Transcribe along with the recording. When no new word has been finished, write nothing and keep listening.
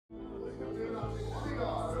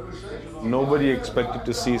Nobody expected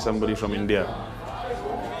to see somebody from India.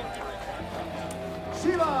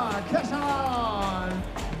 Shiva Keshavan,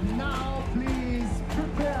 now please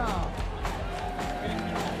prepare.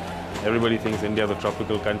 Everybody thinks India is a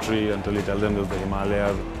tropical country until you tell them there's the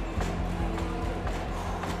Himalayas.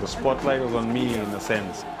 The spotlight was on me in a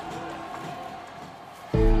sense.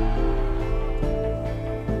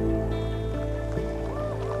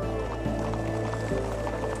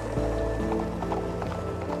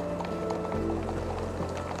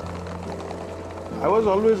 I was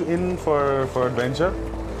always in for adventure.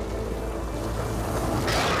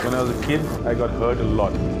 When I was a kid, I got hurt a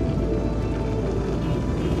lot.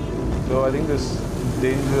 So I think this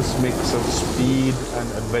dangerous mix of speed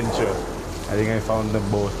and adventure, I think I found them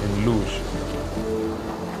both in luge.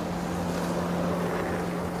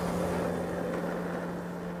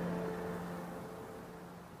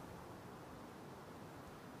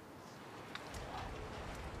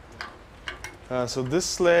 So this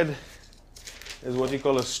sled is what you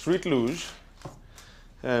call a street luge,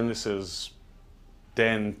 and this is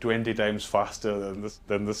 10, 20 times faster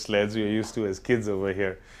than the sleds we are used to as kids over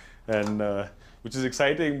here, and which is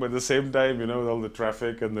exciting, but at the same time, you know, with all the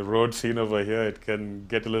traffic and the road scene over here, it can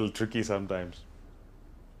get a little tricky sometimes.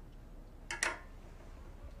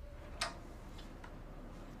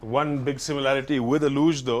 One big similarity with a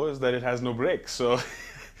luge, though, is that it has no brakes, so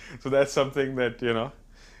so that's something that, you know,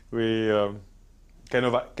 we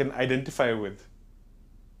can identify with.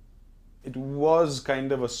 It was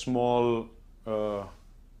kind of a small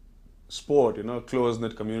sport, you know,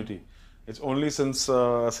 close-knit community. It's only since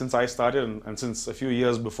I started, and since a few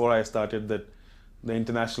years before I started, that the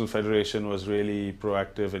International Federation was really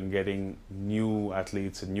proactive in getting new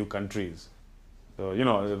athletes in new countries. So, you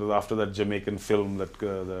know, it was after that Jamaican film, that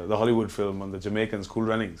the Hollywood film on the Jamaicans, Cool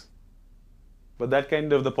Runnings. But that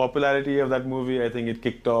kind of, the popularity of that movie, I think it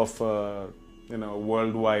kicked off, you know, a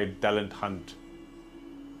worldwide talent hunt.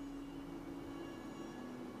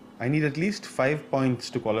 I need at least 5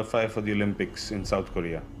 points to qualify for the Olympics in South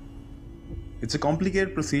Korea. It's a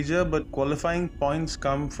complicated procedure, but qualifying points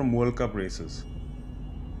come from World Cup races.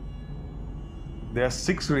 There are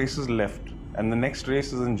 6 races left, and the next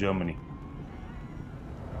race is in Germany.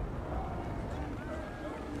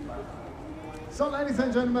 So, ladies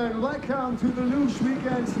and gentlemen, welcome to the luge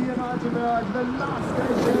weekend here in Altenberg, the last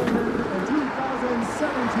edition in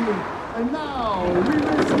 2017. And now we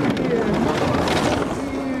will see number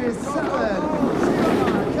 27, Shiva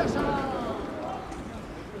Keshavan.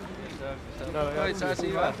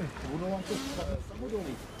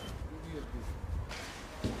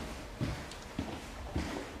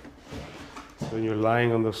 So when you're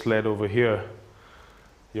lying on the sled over here,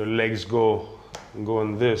 your legs go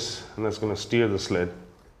on this, and that's going to steer the sled.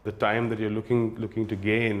 The time that you're looking to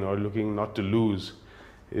gain or looking not to lose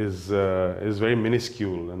is very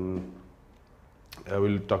minuscule, and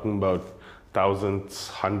we're talking about thousandths,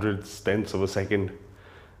 hundredths, tenths of a second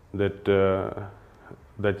that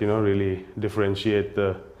you know, really differentiate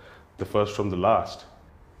the first from the last.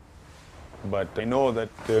 But I know that,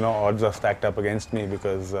 you know, odds are stacked up against me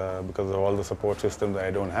because of all the support system that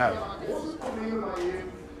I don't have.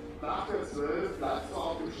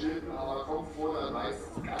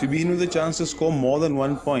 To be in with a chance to score more than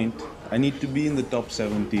 1 point, I need to be in the top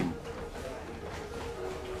 17.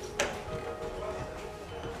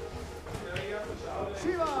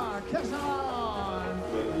 Shiva Keshavan,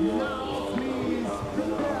 now please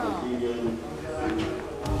prepare.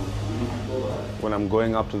 When I'm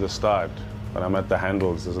going up to the start, when I'm at the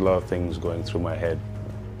handles, there's a lot of things going through my head.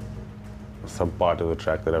 Some part of the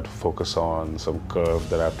track that I have to focus on, some curve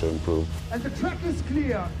that I have to improve. And the track is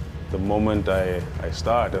clear. The moment I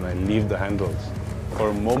start and I leave the handles, for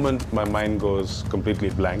a moment my mind goes completely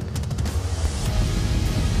blank.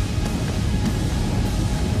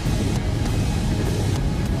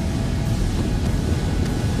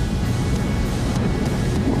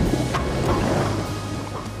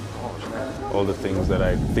 All the things that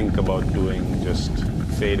I think about doing just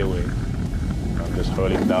fade away. I'm just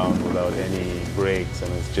hurling down without any brakes,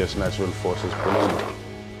 and it's just natural forces pulling me.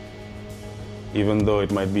 Even though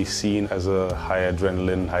it might be seen as a high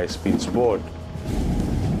adrenaline, high speed sport,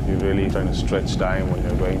 you're really trying to stretch time when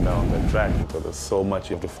you're going down the track because there's so much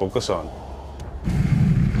you have to focus on.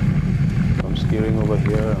 I'm steering over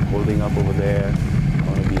here, I'm holding up over there, I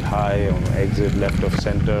want to be high, I want to exit left of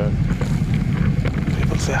center.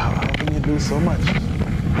 People say, how can you do so much?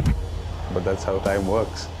 But that's how time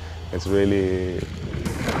works. It's really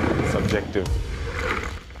subjective.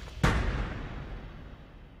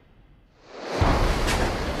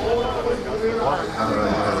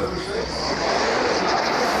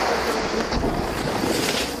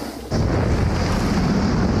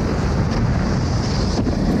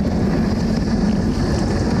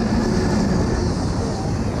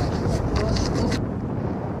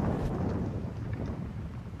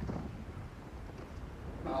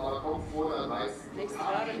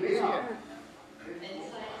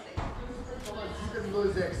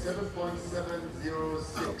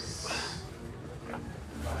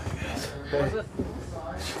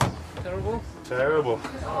 Terrible. Terrible.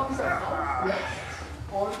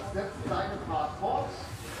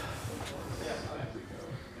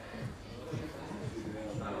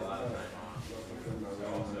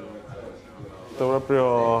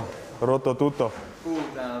 Proprio rotto tutto.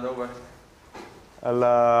 Dove?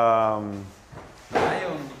 Alla... Hai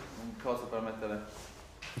un coso per mettere?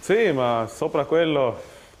 Sì, ma sopra quello...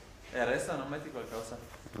 E adesso non metti qualcosa?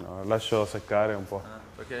 No, lascio seccare un po'.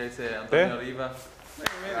 Perché se Antonio arriva...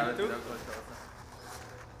 Vedi tu? qualcosa.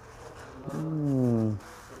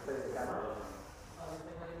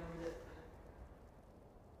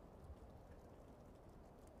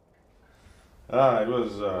 It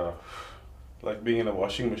was like being in a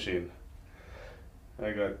washing machine.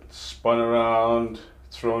 I got spun around,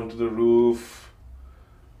 thrown to the roof,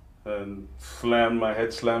 and my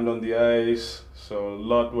head slammed on the ice. So a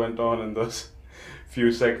lot went on in those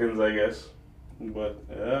few seconds, I guess. But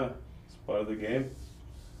yeah, it's part of the game.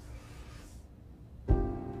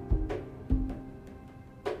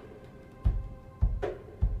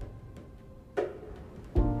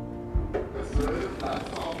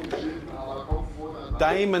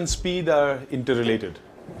 Time and speed are interrelated.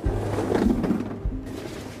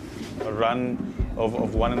 A run of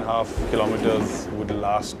 1.5 kilometers would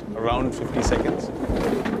last around 50 seconds.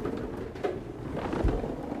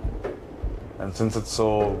 And since it's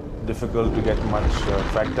so difficult to get much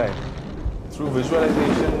track time, through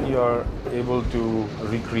visualization you're able to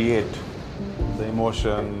recreate the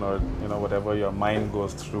emotion or whatever your mind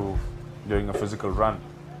goes through during a physical run.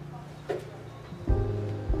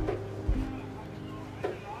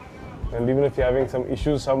 And even if you're having some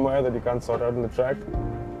issues somewhere that you can't sort out in the track,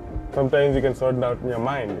 sometimes you can sort it out in your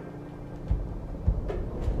mind.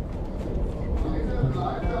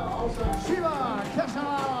 Shiva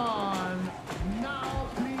Keshavan, now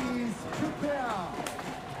please prepare.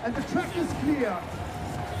 And the track is clear.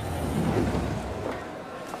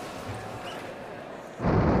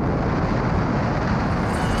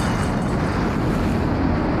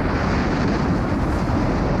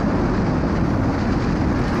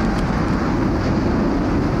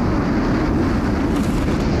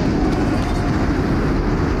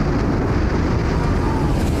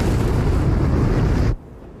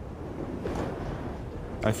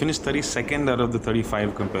 I finished 32nd out of the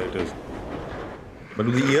 35 competitors. But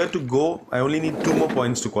with the year to go, I only need 2 more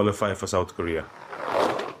points to qualify for South Korea.